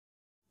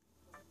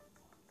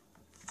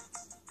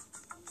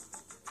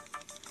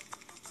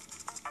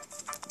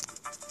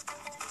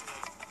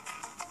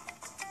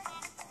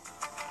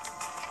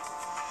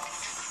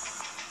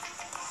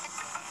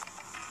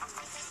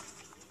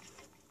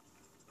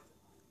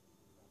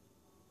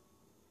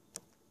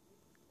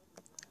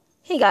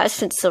Hey guys,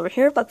 Finn Silver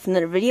here, back with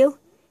another video.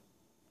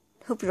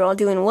 Hope you're all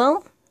doing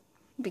well,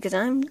 because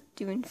I'm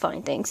doing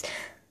fine, thanks.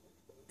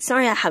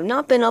 Sorry I have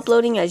not been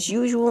uploading as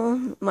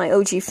usual. My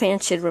OG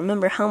fans should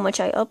remember how much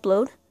I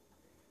upload,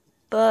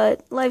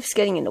 but life's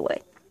getting in the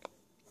way.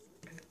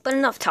 But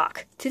enough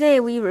talk. Today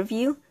we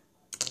review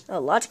a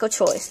logical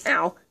choice.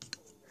 Ow.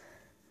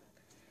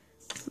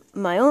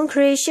 My own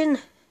creation,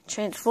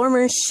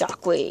 Transformers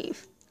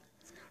Shockwave.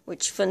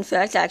 Which, fun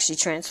fact, actually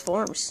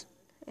transforms.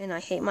 And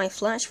I hate my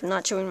flash for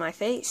not showing my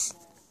face.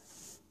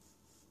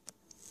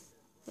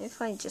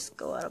 If I just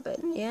go out a bit.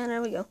 Yeah,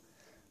 there we go.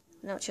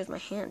 Now it shows my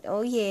hand.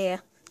 Oh, yeah.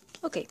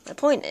 Okay, my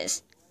point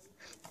is.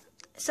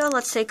 So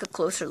let's take a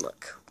closer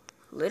look.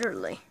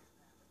 Literally.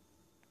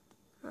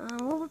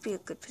 What would be a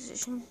good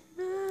position?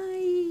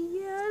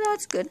 Yeah,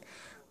 that's good.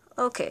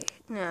 Okay.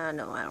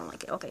 No, I don't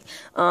like it. Okay.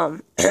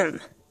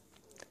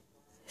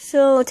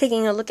 So,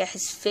 taking a look at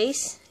his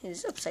face.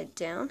 Is upside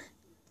down.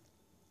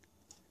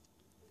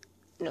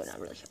 No,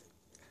 not really.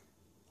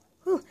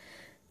 Whew.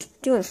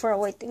 Doing far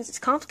away things is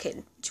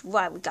complicated, which is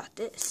why we got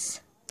this.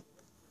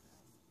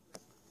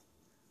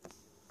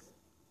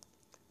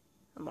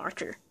 A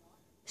marker.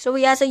 So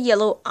he has a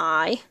yellow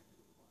eye.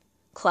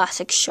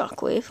 Classic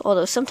Shockwave.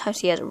 Although sometimes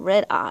he has a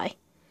red eye.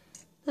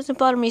 Doesn't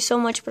bother me so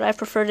much, but I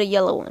prefer the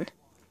yellow one.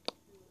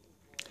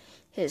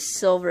 His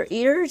silver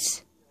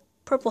ears.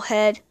 Purple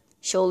head.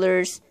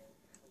 Shoulders.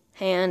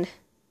 Hand.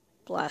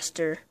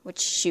 Blaster, which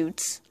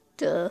shoots.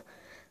 Duh.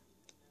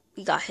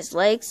 We got his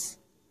legs.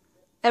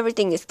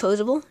 Everything is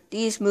posable.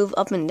 These move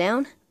up and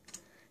down.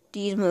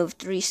 These move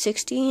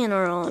 360 and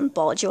are on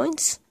ball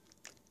joints.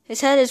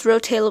 His head is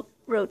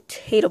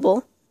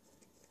rotatable.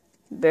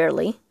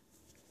 Barely.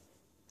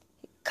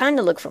 Kind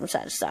of look from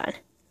side to side.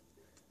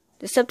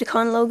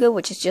 Decepticon logo,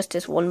 which is just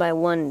this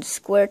 1x1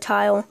 square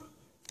tile.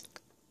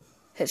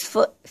 His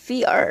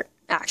feet are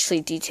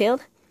actually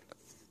detailed.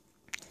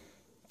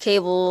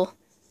 Cable.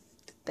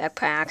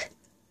 Backpack.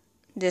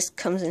 This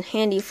comes in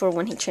handy for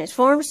when he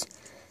transforms.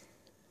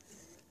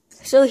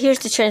 So here's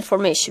the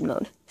transformation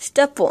mode.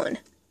 Step 1.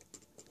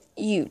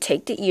 You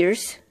take the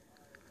ears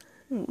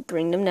and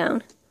bring them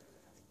down.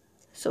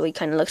 So he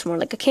kind of looks more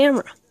like a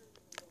camera.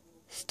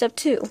 Step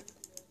 2.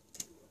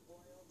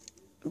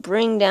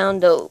 Bring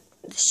down the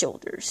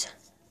shoulders.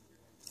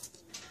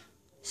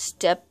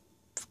 Step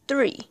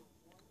 3.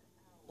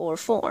 Or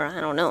 4.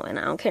 I don't know and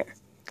I don't care.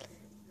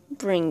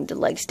 Bring the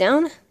legs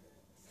down.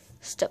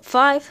 Step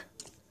 5.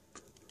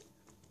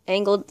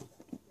 Angled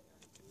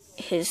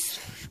his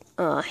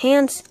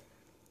hands.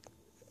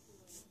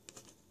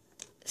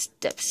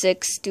 Step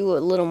 6, do a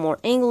little more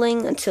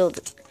angling until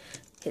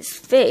his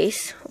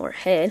face or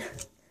head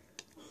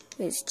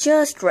is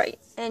just right.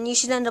 And you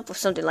should end up with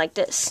something like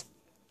this.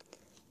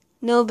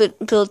 No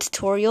build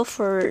tutorial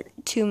for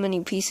too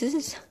many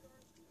pieces.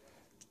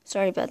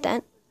 Sorry about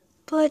that.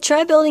 But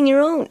try building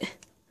your own.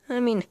 I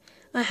mean,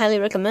 I highly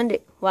recommend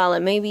it. While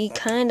it may be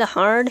kinda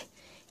hard,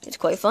 it's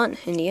quite fun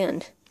in the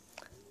end.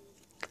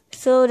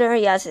 So there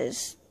he has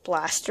his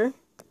blaster.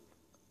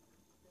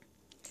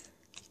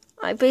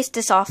 I based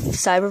this off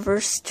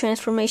Cyberverse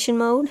transformation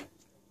mode.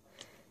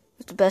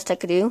 It's the best I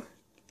could do.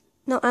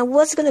 No, I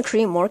was gonna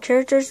create more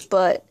characters,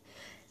 but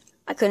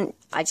I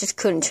just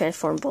couldn't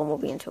transform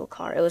Bumblebee into a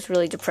car. It was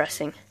really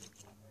depressing.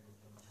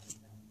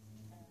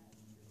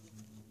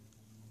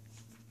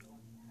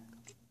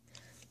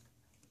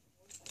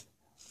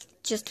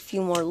 Just a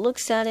few more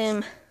looks at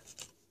him.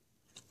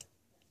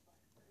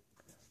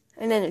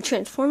 And then to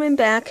transform him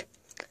back,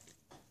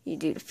 you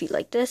do the feet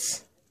like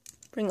this.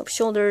 Bring up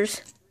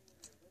shoulders.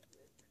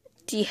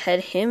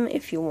 Dehead him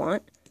if you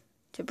want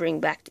to bring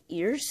back the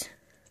ears.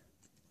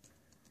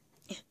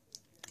 Yeah,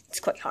 it's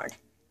quite hard.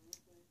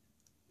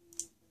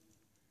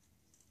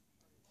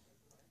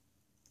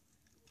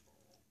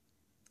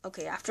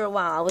 Okay, after a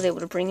while, I was able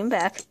to bring him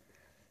back.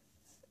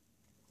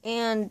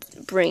 And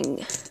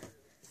bring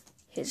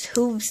his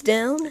hooves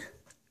down.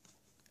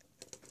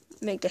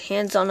 Make the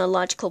hands on a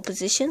logical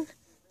position.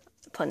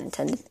 Pun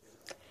intended.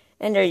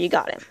 And there you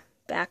got him.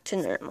 Back to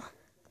normal.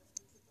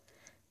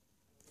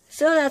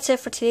 So that's it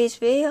for today's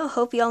video.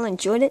 Hope y'all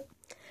enjoyed it.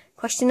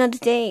 Question of the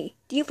day.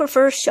 Do you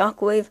prefer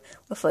Shockwave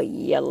with a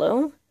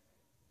yellow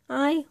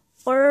eye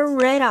or a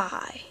red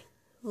eye?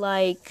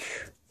 Like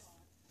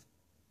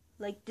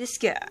this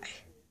guy.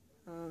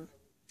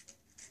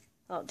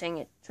 Oh, dang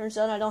it. Turns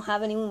out I don't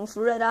have anyone with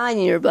a red eye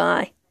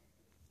nearby.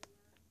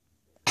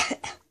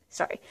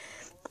 Sorry.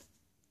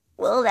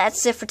 Well,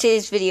 that's it for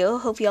today's video.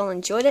 Hope y'all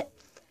enjoyed it.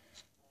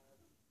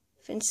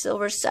 Finn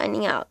Silver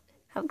signing out.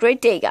 Have a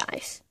great day,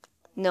 guys.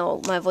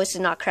 No, my voice is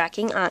not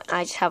cracking.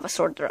 I just have a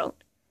sore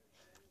throat.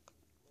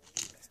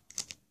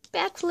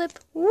 Backflip.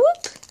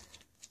 Whoop.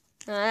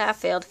 That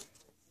failed.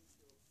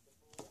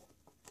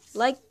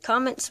 Like,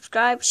 comment,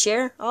 subscribe,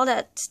 share, all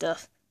that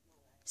stuff.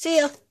 See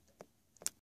ya.